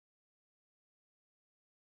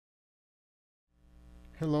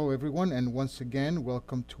Hello everyone, and once again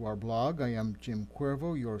welcome to our blog. I am Jim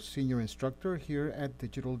Cuervo, your senior instructor here at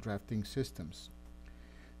Digital Drafting Systems.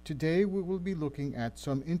 Today we will be looking at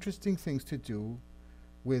some interesting things to do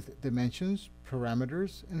with dimensions,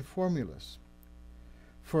 parameters, and formulas.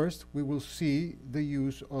 First, we will see the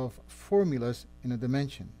use of formulas in a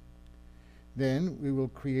dimension. Then we will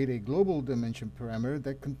create a global dimension parameter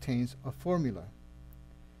that contains a formula.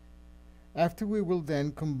 After, we will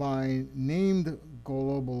then combine named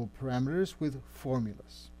global parameters with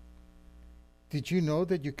formulas. Did you know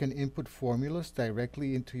that you can input formulas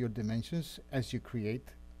directly into your dimensions as you create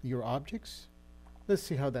your objects? Let's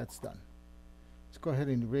see how that's done. Let's go ahead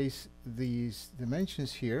and erase these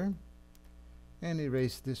dimensions here and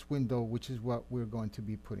erase this window, which is what we're going to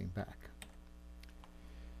be putting back.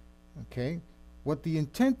 Okay. What the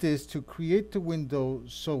intent is to create the window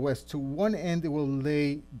so as to one end it will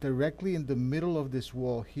lay directly in the middle of this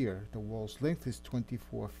wall here. The wall's length is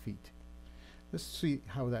 24 feet. Let's see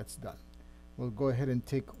how that's done. We'll go ahead and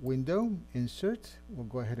take window, insert, we'll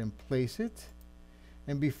go ahead and place it.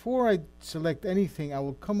 And before I select anything, I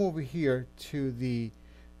will come over here to the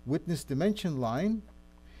witness dimension line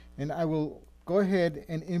and I will go ahead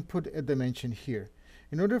and input a dimension here.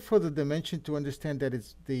 In order for the dimension to understand that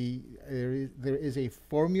there is a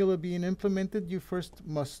formula being implemented, you first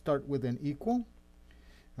must start with an equal.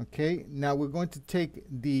 Okay, now we're going to take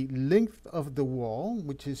the length of the wall,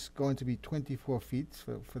 which is going to be 24 feet.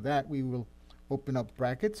 So for that, we will open up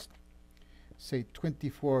brackets, say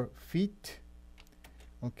 24 feet.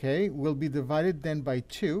 Okay, will be divided then by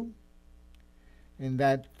 2, and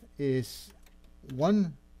that is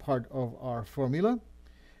one part of our formula.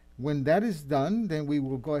 When that is done, then we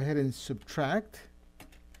will go ahead and subtract,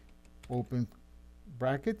 open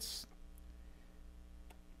brackets,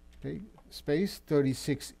 okay, space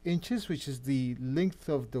 36 inches, which is the length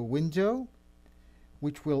of the window,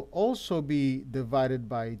 which will also be divided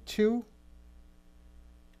by 2.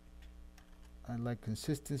 I like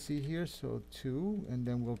consistency here, so 2, and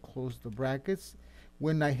then we'll close the brackets.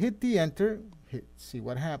 When I hit the enter, see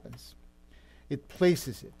what happens. It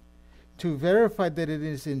places it. To verify that it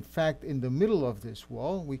is in fact in the middle of this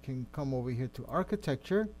wall, we can come over here to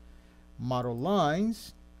Architecture, Model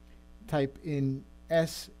Lines, type in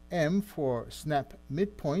SM for Snap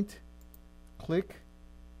Midpoint, click,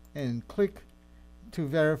 and click to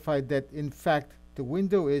verify that in fact the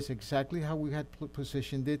window is exactly how we had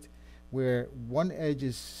positioned it, where one edge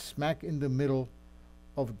is smack in the middle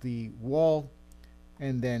of the wall,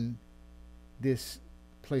 and then this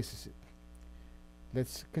places it.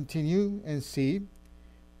 Let's continue and see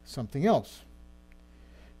something else.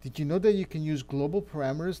 Did you know that you can use global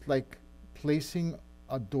parameters like placing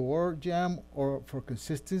a door jamb or for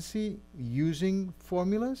consistency using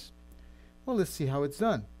formulas? Well, let's see how it's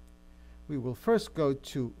done. We will first go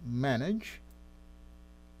to Manage,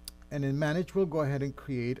 and in Manage we'll go ahead and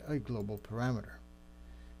create a global parameter.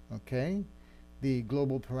 Okay, the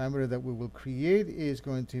global parameter that we will create is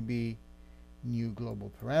going to be New Global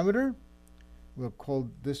Parameter. We'll call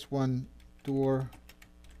this one Door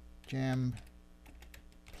Jamb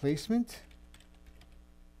Placement.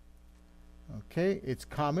 Okay, it's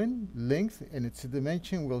common, length, and it's a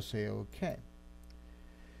dimension. We'll say OK.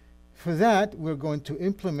 For that, we're going to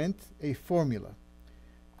implement a formula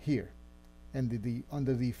here. And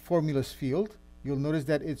under the formulas field, you'll notice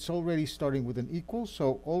that it's already starting with an equal.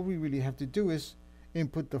 So all we really have to do is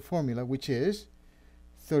input the formula, which is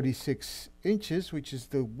 36 inches, which is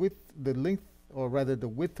the length, or rather the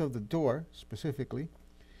width of the door specifically.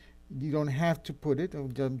 You don't have to put it.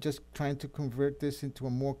 I'm just trying to convert this into a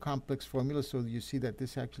more complex formula so you see that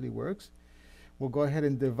this actually works. We'll go ahead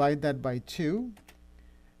and divide that by 2.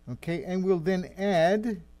 Okay, and we'll then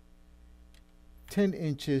add 10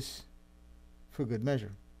 inches for good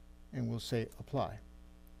measure. And we'll say apply.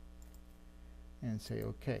 And say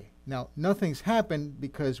OK. Now, nothing's happened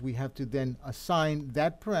because we have to then assign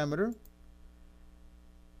that parameter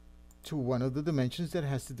to one of the dimensions that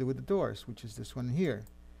has to do with the doors, which is this one here.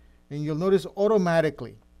 And you'll notice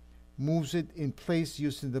automatically moves it in place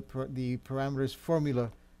using the parameters formula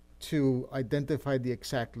to identify the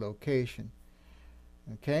exact location.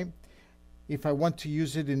 Okay, if I want to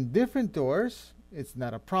use it in different doors, it's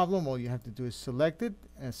not a problem. All you have to do is select it,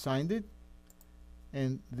 assign it,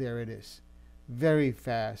 and there it is. Very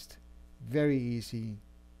fast, very easy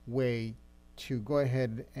way to go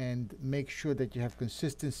ahead and make sure that you have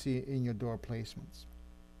consistency in your door placements.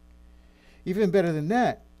 Even better than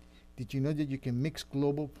that, did you know that you can mix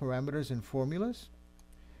global parameters and formulas?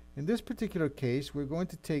 In this particular case, we're going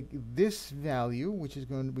to take this value, which is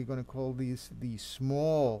we're going to call the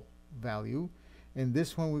small value, and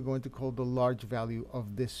this one we're going to call the large value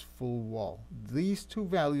of this full wall. These two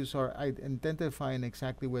values are identifying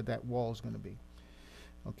exactly where that wall is going to be.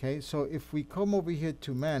 Okay, so if we come over here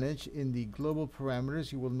to manage in the global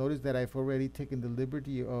parameters, you will notice that I've already taken the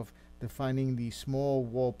liberty of defining the small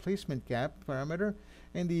wall placement gap parameter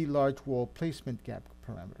and the large wall placement gap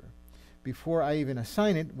parameter. Before I even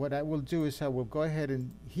assign it, what I will do is I will go ahead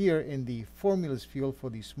and here in the formulas field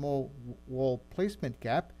for the small wall placement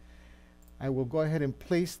gap, I will go ahead and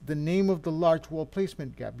place the name of the large wall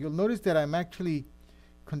placement gap. You'll notice that I'm actually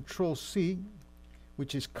Control C,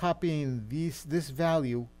 which is copying this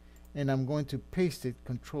value, and I'm going to paste it,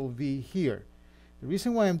 Control V here. The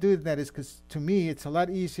reason why I'm doing that is because to me it's a lot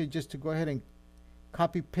easier just to go ahead and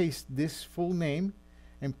copy paste this full name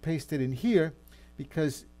and paste it in here,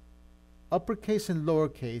 because uppercase and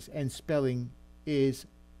lowercase and spelling is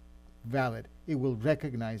valid. It will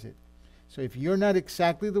recognize it. So if you're not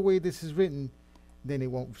exactly the way this is written, then it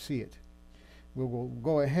won't see it. We will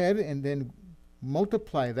go ahead and then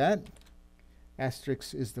multiply that.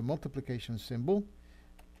 Asterisk is the multiplication symbol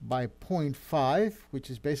by 0.5, which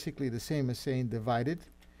is basically the same as saying divided.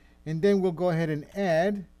 And then we'll go ahead and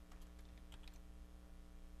add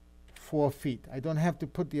 4 feet. I don't have to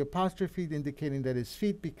put the apostrophe indicating that it's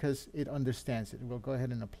feet because it understands it. We'll go ahead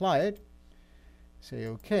and apply it. Say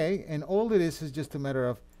OK. And all it is just a matter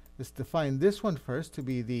of, let's define this one first to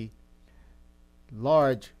be the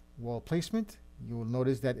large wall placement. You will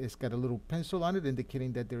notice that it's got a little pencil on it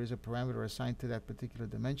indicating that there is a parameter assigned to that particular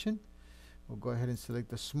dimension. We'll go ahead and select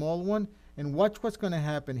the small one and watch what's going to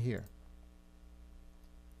happen here.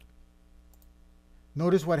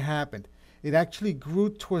 Notice what happened. It actually grew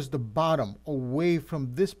towards the bottom away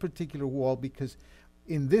from this particular wall, because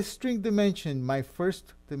in this string dimension, my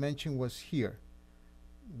first dimension was here,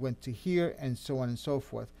 went to here, and so on and so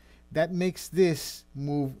forth. That makes this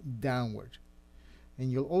move downward.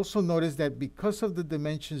 And you'll also notice that because of the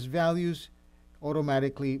dimensions values,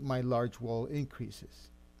 automatically my large wall increases.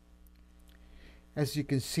 As you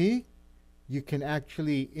can see, you can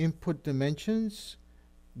actually input dimensions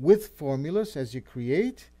with formulas as you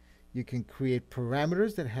create. You can create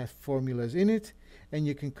parameters that have formulas in it, and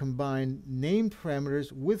you can combine named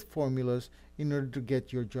parameters with formulas in order to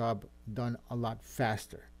get your job done a lot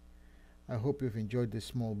faster. I hope you've enjoyed this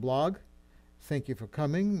small blog. Thank you for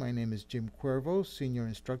coming. My name is Jim Cuervo, Senior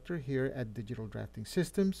Instructor here at Digital Drafting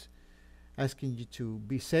Systems. Asking you to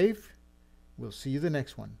be safe. We'll see you the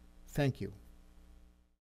next one. Thank you.